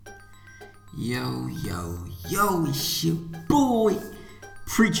Yo, it's your boy,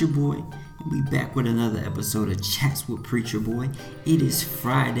 Preacher Boy, and we back with another episode of Chats with Preacher Boy. It is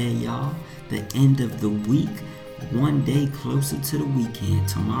Friday, y'all, the end of the week, one day closer to the weekend.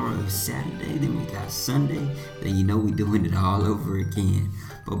 Tomorrow is Saturday, then we got Sunday, then you know we doing it all over again.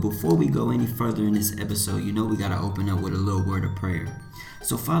 But before we go any further in this episode, you know we gotta open up with a little word of prayer.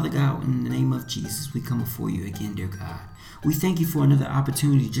 So Father God, in the name of Jesus, we come before you again, dear God. We thank you for another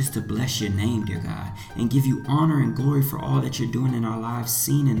opportunity just to bless your name, dear God, and give you honor and glory for all that you're doing in our lives,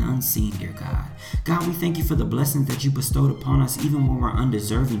 seen and unseen, dear God. God, we thank you for the blessings that you bestowed upon us even when we're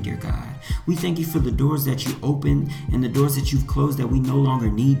undeserving, dear God. We thank you for the doors that you opened and the doors that you've closed that we no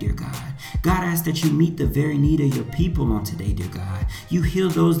longer need, dear God. God, I ask that you meet the very need of your people on today, dear God. You heal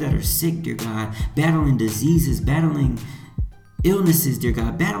those that are sick, dear God, battling diseases, battling illnesses, dear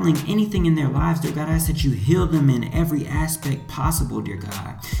God, battling anything in their lives, dear God. I ask that you heal them in every aspect possible, dear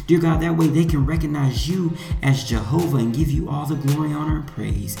God. Dear God, that way they can recognize you as Jehovah and give you all the glory, honor, and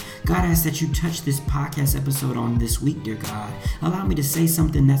praise. God, I ask that you touch this podcast episode on this week, dear God. Allow me to say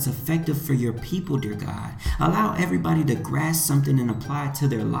something that's effective for your people, dear God. Allow everybody to grasp something and apply it to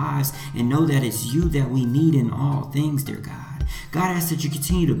their lives and know that it's you that we need in all things, dear God. God, I ask that you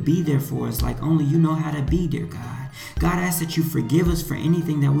continue to be there for us like only you know how to be, dear God. God, I ask that you forgive us for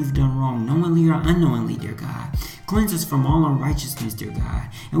anything that we've done wrong, knowingly or unknowingly, dear God. Cleanse us from all unrighteousness, dear God.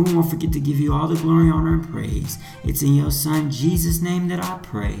 And we won't forget to give you all the glory, honor, and praise. It's in your Son, Jesus' name, that I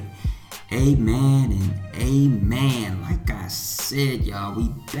pray. Amen and amen. Like I said, y'all, we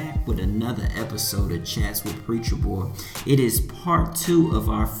back with another episode of Chats with Preacher Boy. It is part 2 of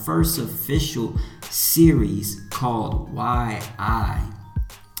our first official series called Why I.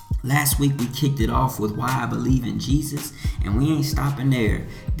 Last week we kicked it off with why I believe in Jesus, and we ain't stopping there.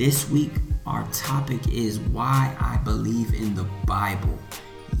 This week our topic is why I believe in the Bible.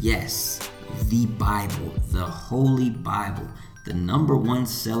 Yes, the Bible, the Holy Bible, the number 1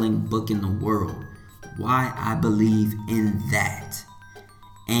 selling book in the world. Why I believe in that.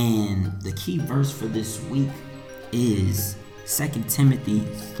 And the key verse for this week is 2 Timothy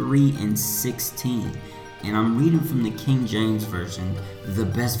 3:16. And I'm reading from the King James Version, the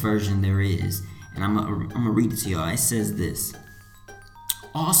best version there is. And I'm gonna read it to y'all. It says this: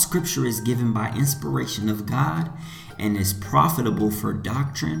 all scripture is given by inspiration of God and is profitable for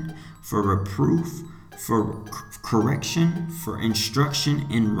doctrine, for reproof, for correction, for instruction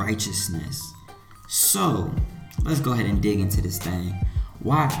in righteousness. So, let's go ahead and dig into this thing.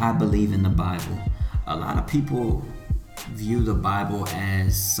 Why I believe in the Bible. A lot of people view the Bible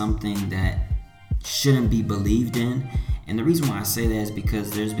as something that shouldn't be believed in. And the reason why I say that is because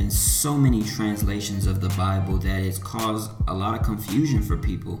there's been so many translations of the Bible that it's caused a lot of confusion for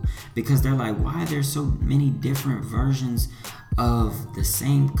people, because they're like, why are there so many different versions of the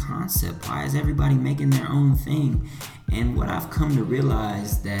same concept? Why is everybody making their own thing? And what I've come to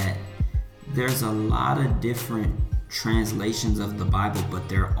realize that there's a lot of different translations of the Bible, but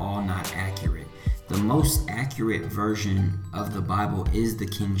they're all not accurate. The most accurate version of the Bible is the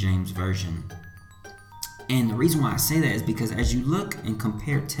King James Version. And the reason why I say that is because as you look and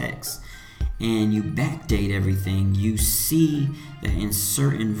compare texts and you backdate everything, you see that in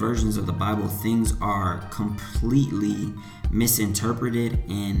certain versions of the Bible, things are completely misinterpreted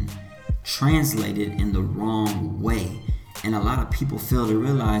and translated in the wrong way. And a lot of people fail to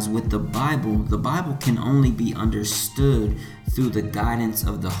realize with the Bible can only be understood through the guidance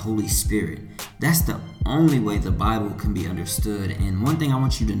of the Holy Spirit. That's the only way the Bible can be understood. And one thing I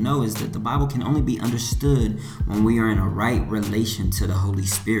want you to know is that the Bible can only be understood when we are in a right relation to the Holy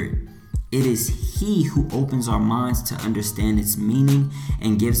Spirit. It is He who opens our minds to understand its meaning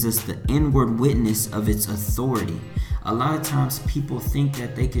and gives us the inward witness of its authority. A lot of times people think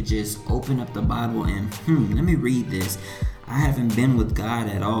that they could just open up the Bible and, let me read this. I haven't been with God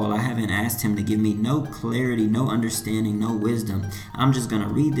at all. I haven't asked Him to give me no clarity, no understanding, no wisdom. I'm just going to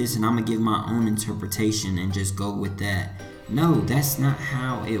read this and I'm going to give my own interpretation and just go with that. No, that's not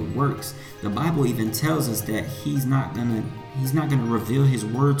how it works. The Bible even tells us that He's not going to reveal His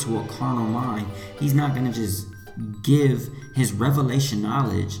word to a carnal mind. He's not going to just give His revelation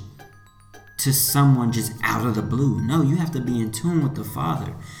knowledge to someone just out of the blue. No, you have to be in tune with the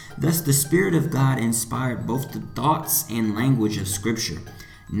Father. Thus, the Spirit of God inspired both the thoughts and language of Scripture.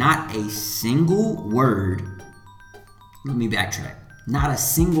 Not a single word, let me backtrack. Not a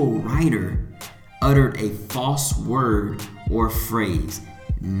single writer uttered a false word or phrase.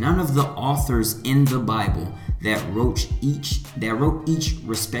 None of the authors in the Bible that wrote each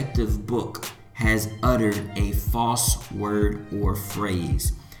respective book has uttered a false word or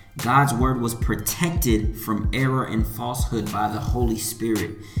phrase. God's word was protected from error and falsehood by the Holy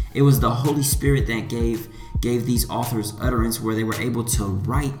Spirit. It was the Holy Spirit that gave these authors utterance, where they were able to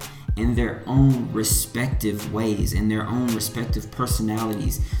write in their own respective ways, in their own respective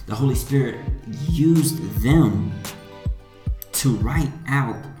personalities. The Holy Spirit used them to write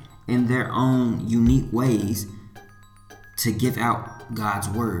out in their own unique ways to give out God's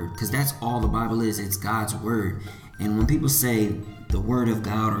word, because that's all the Bible is. It's God's word. And when people say the word of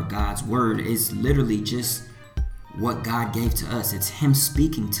God or God's word, it's literally just what God gave to us. It's him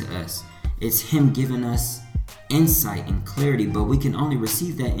speaking to us. It's him giving us insight and clarity, but we can only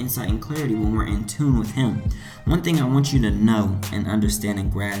receive that insight and clarity when we're in tune with him. One thing I want you to know and understand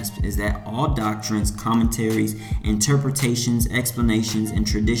and grasp is that all doctrines, commentaries, interpretations, explanations, and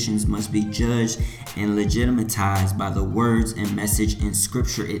traditions must be judged and legitimatized by the words and message in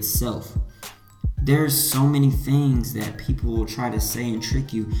Scripture itself. There's so many things that people will try to say and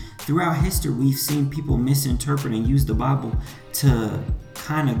trick you. Throughout history, we've seen people misinterpret and use the Bible to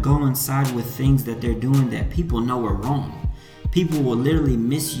kind of go inside with things that they're doing that people know are wrong. People will literally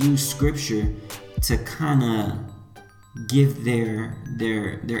misuse Scripture to kind of give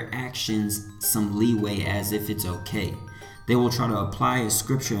their actions some leeway as if it's okay. They will try to apply a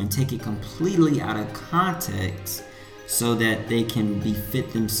Scripture and take it completely out of context so that they can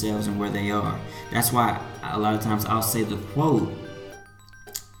befit themselves and where they are. That's why a lot of times I'll say the quote,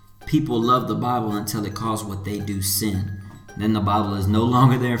 people love the Bible until it calls what they do sin. Then the Bible is no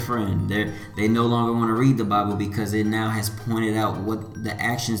longer their friend. They no longer want to read the Bible because it now has pointed out what the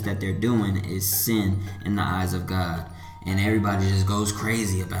actions that they're doing is sin in the eyes of God. And everybody just goes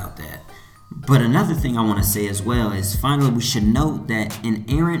crazy about that. But another thing I want to say as well is, finally, we should note that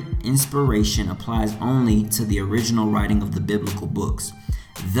inerrant inspiration applies only to the original writing of the biblical books.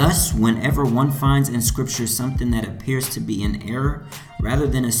 Thus, whenever one finds in Scripture something that appears to be in error, rather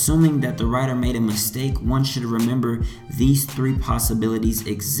than assuming that the writer made a mistake, one should remember these three possibilities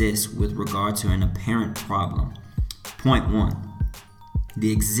exist with regard to an apparent problem. Point 1.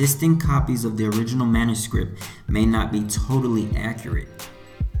 The existing copies of the original manuscript may not be totally accurate.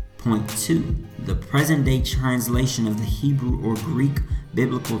 Point 2. The present-day translation of the Hebrew or Greek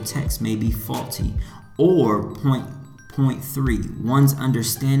biblical text may be faulty. Or Point 3. One's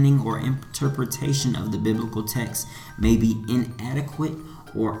understanding or interpretation of the biblical text may be inadequate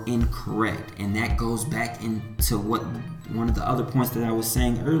or incorrect. And that goes back into what one of the other points that I was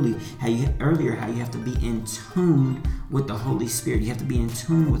saying earlier, how you have to be in tune with the Holy Spirit. You have to be in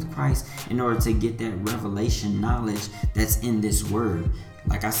tune with Christ in order to get that revelation knowledge that's in this word.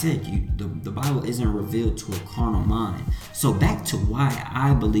 Like I said, the Bible isn't revealed to a carnal mind. So back to why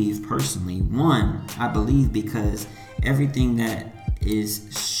I believe personally. One, I believe because everything that is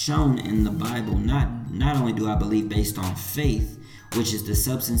shown in the Bible, not only do I believe based on faith, which is the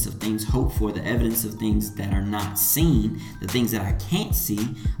substance of things hoped for, the evidence of things that are not seen, the things that I can't see,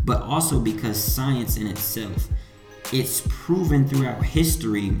 but also because science in itself, it's proven throughout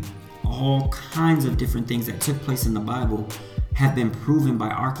history, all kinds of different things that took place in the Bible have been proven by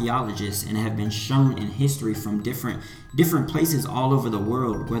archaeologists and have been shown in history from different places all over the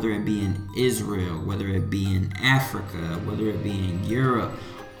world, whether it be in Israel, whether it be in Africa, whether it be in Europe.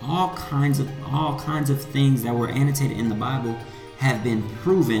 All kinds of things that were annotated in the Bible have been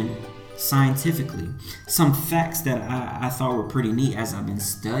proven scientifically. Some facts that I thought were pretty neat as I've been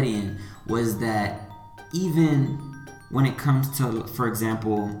studying was that even when it comes to, for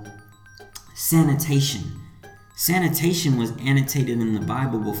example, sanitation was annotated in the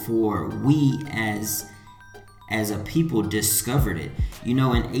Bible before we as a people discovered it. You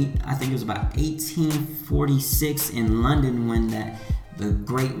know, I think it was about 1846 in London when that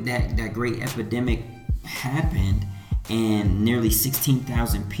great epidemic happened, and nearly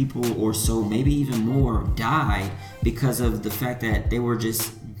 16,000 people or so, maybe even more, died because of the fact that they were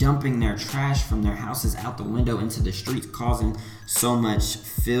just dumping their trash from their houses out the window into the streets, causing so much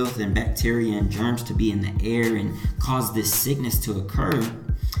filth and bacteria and germs to be in the air and cause this sickness to occur.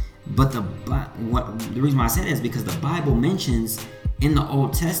 But the reason why I say that is because the Bible mentions in the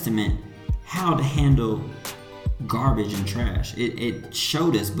Old Testament how to handle garbage and trash. It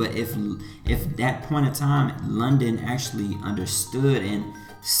showed us. But if that point of time London actually understood and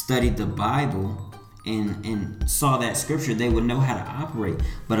studied the Bible and saw that scripture, they would know how to operate.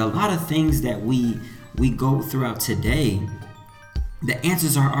 But a lot of things that we go throughout today, the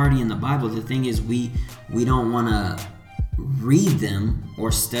answers are already in the Bible. The thing is, we don't want to read them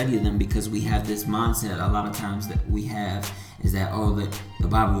or study them because we have this mindset a lot of times that we have is that, the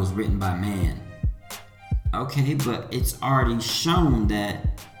Bible was written by man. Okay, but it's already shown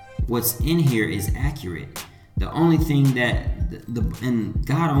that what's in here is accurate. The only thing that and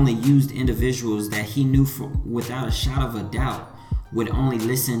God only used individuals that he knew without a shadow of a doubt would only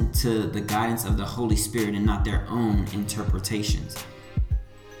listen to the guidance of the Holy Spirit and not their own interpretations.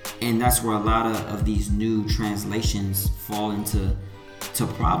 And that's where a lot of these new translations fall into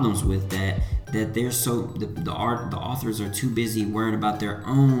problems with that they're so the authors are too busy worrying about their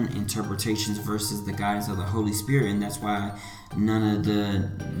own interpretations versus the guidance of the Holy Spirit, and that's why none of the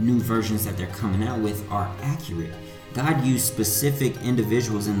new versions that they're coming out with are accurate. God used specific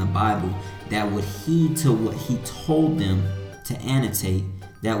individuals in the Bible that would heed to what he told them to annotate.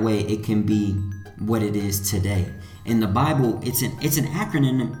 That way it can be what it is today. In the Bible, it's an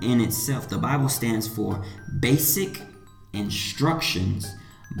acronym in itself. The Bible stands for Basic Instructions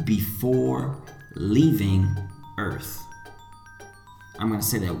Before Leaving Earth. I'm going to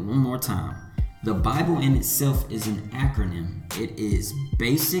say that one more time. The Bible in itself is an acronym. It is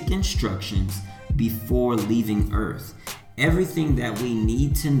Basic Instructions Before Leaving Earth. Everything that we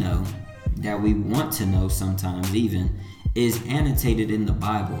need to know, that we want to know sometimes even, is annotated in the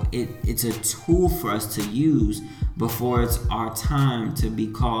Bible. It's a tool for us to use before it's our time to be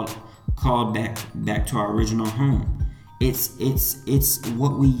called back to our original home. It's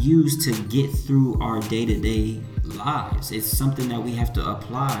what we use to get through our day-to-day lives. It's something that we have to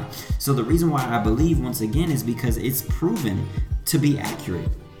apply. So the reason why I believe, once again, is because it's proven to be accurate.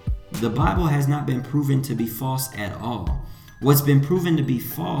 The Bible has not been proven to be false at all. What's been proven to be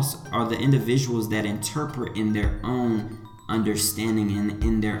false are the individuals that interpret in their own understanding and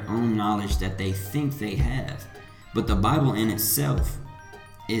in their own knowledge that they think they have. But the Bible in itself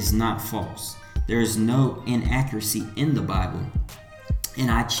is not false. There is no inaccuracy in the Bible. And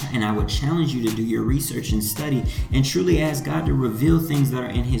I would challenge you to do your research and study and truly ask God to reveal things that are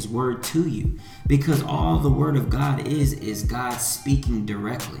in his word to you. Because all the word of God is God speaking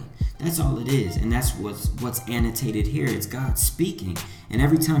directly. That's all it is. And that's what's annotated here. It's God speaking. And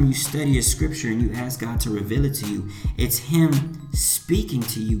every time you study a scripture and you ask God to reveal it to you, it's him speaking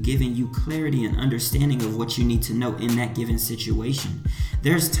to you, giving you clarity and understanding of what you need to know in that given situation.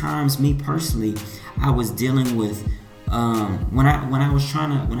 There's times, me personally, I was dealing with when I was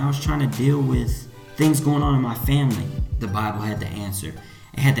trying to deal with things going on in my family. The Bible had the answer.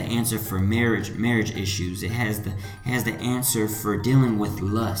 It had the answer for marriage issues. It has the answer for dealing with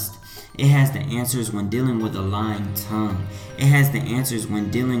lust. It has the answers when dealing with a lying tongue. It has the answers when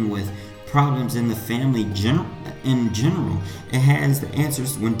dealing with problems in the family in general. It has the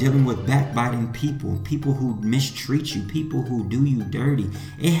answers when dealing with backbiting people who mistreat you, people who do you dirty.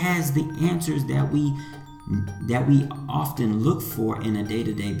 It has the answers that we often look for in a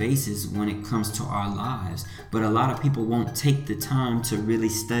day-to-day basis when it comes to our lives. But a lot of people won't take the time to really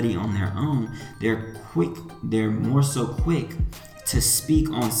study on their own. They're more so quick to speak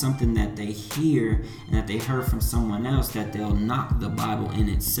on something that they hear and that they heard from someone else, that they'll knock the Bible in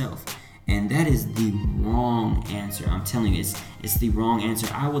itself. And that is the wrong answer. I'm telling you, it's the wrong answer.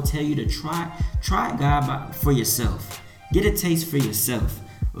 I will tell you to try God for yourself. Get a taste for yourself.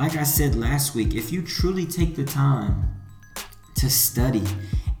 Like I said last week, if you truly take the time to study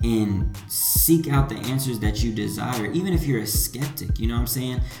and seek out the answers that you desire, even if you're a skeptic, you know what I'm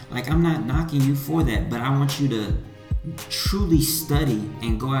saying? Like, I'm not knocking you for that, but I want you to truly study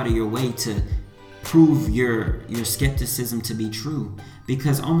and go out of your way to prove your skepticism to be true.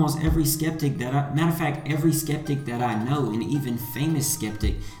 Because almost every skeptic every skeptic that I know, and even famous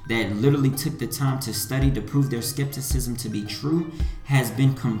skeptic that literally took the time to study to prove their skepticism to be true, has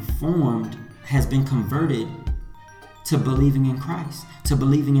been converted to believing in Christ, to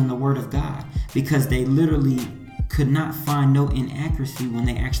believing in the Word of God, because they literally could not find no inaccuracy when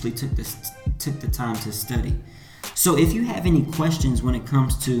they actually took the time to study. So if you have any questions when it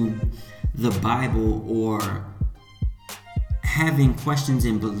comes to the Bible, or having questions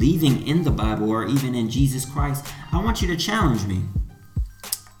in believing in the Bible, or even in Jesus Christ, I want you to challenge me.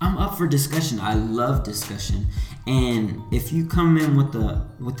 I'm up for discussion. I love discussion. And if you come in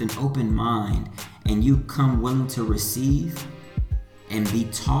with an open mind and you come willing to receive and be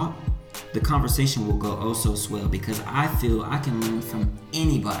taught, the conversation will go oh so swell, because I feel I can learn from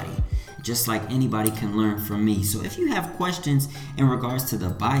anybody, just like anybody can learn from me. So if you have questions in regards to the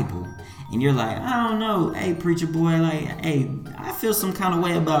Bible and you're like, I don't know, hey, preacher boy, like, hey, I feel some kind of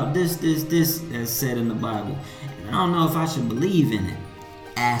way about this that's said in the Bible, and I don't know if I should believe in it,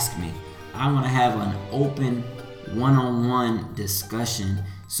 ask me. I want to have an open one-on-one discussion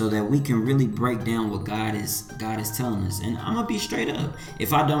so that we can really break down what God is telling us. And I'm gonna be straight up.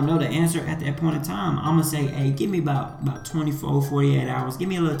 If I don't know the answer at that point in time, I'm gonna say, hey, give me about 24, 48 hours. Give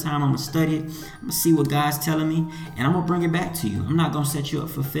me a little time. I'm gonna study it. I'm gonna see what God's telling me, and I'm gonna bring it back to you. I'm not gonna set you up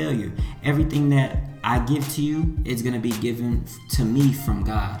for failure. Everything that I give to you is gonna be given to me from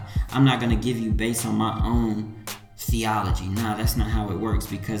God. I'm not gonna give you based on my own theology. Nah, that's not how it works,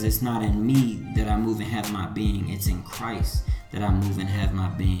 because it's not in me that I move and have my being. It's in Christ that I move and have my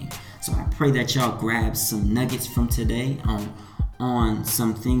being. So I pray that y'all grab some nuggets from today on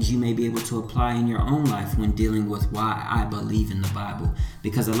some things you may be able to apply in your own life when dealing with why I believe in the Bible.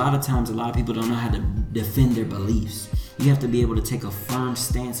 Because a lot of times, a lot of people don't know how to defend their beliefs. You have to be able to take a firm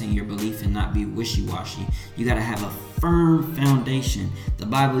stance in your belief and not be wishy-washy. You got to have a firm foundation. The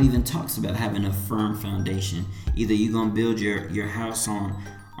Bible even talks about having a firm foundation. Either you're going to build your house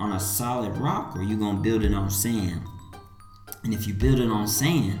on a solid rock, or you're going to build it on sand. And if you build it on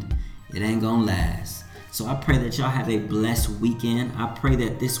sand, it ain't going to last. So I pray that y'all have a blessed weekend. I pray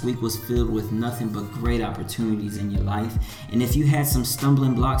that this week was filled with nothing but great opportunities in your life. And if you had some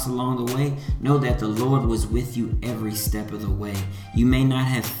stumbling blocks along the way, know that the Lord was with you every step of the way. You may not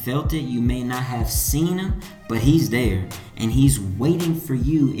have felt it, you may not have seen him, but he's there. And he's waiting for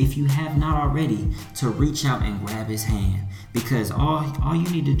you, if you have not already, to reach out and grab his hand. Because all you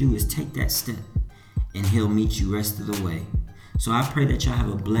need to do is take that step, and he'll meet you rest of the way. So I pray that y'all have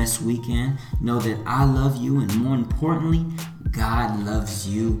a blessed weekend. Know that I love you, and more importantly, God loves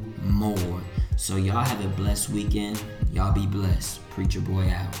you more. So y'all have a blessed weekend. Y'all be blessed. Preacher Boy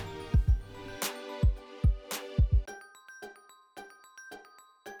out.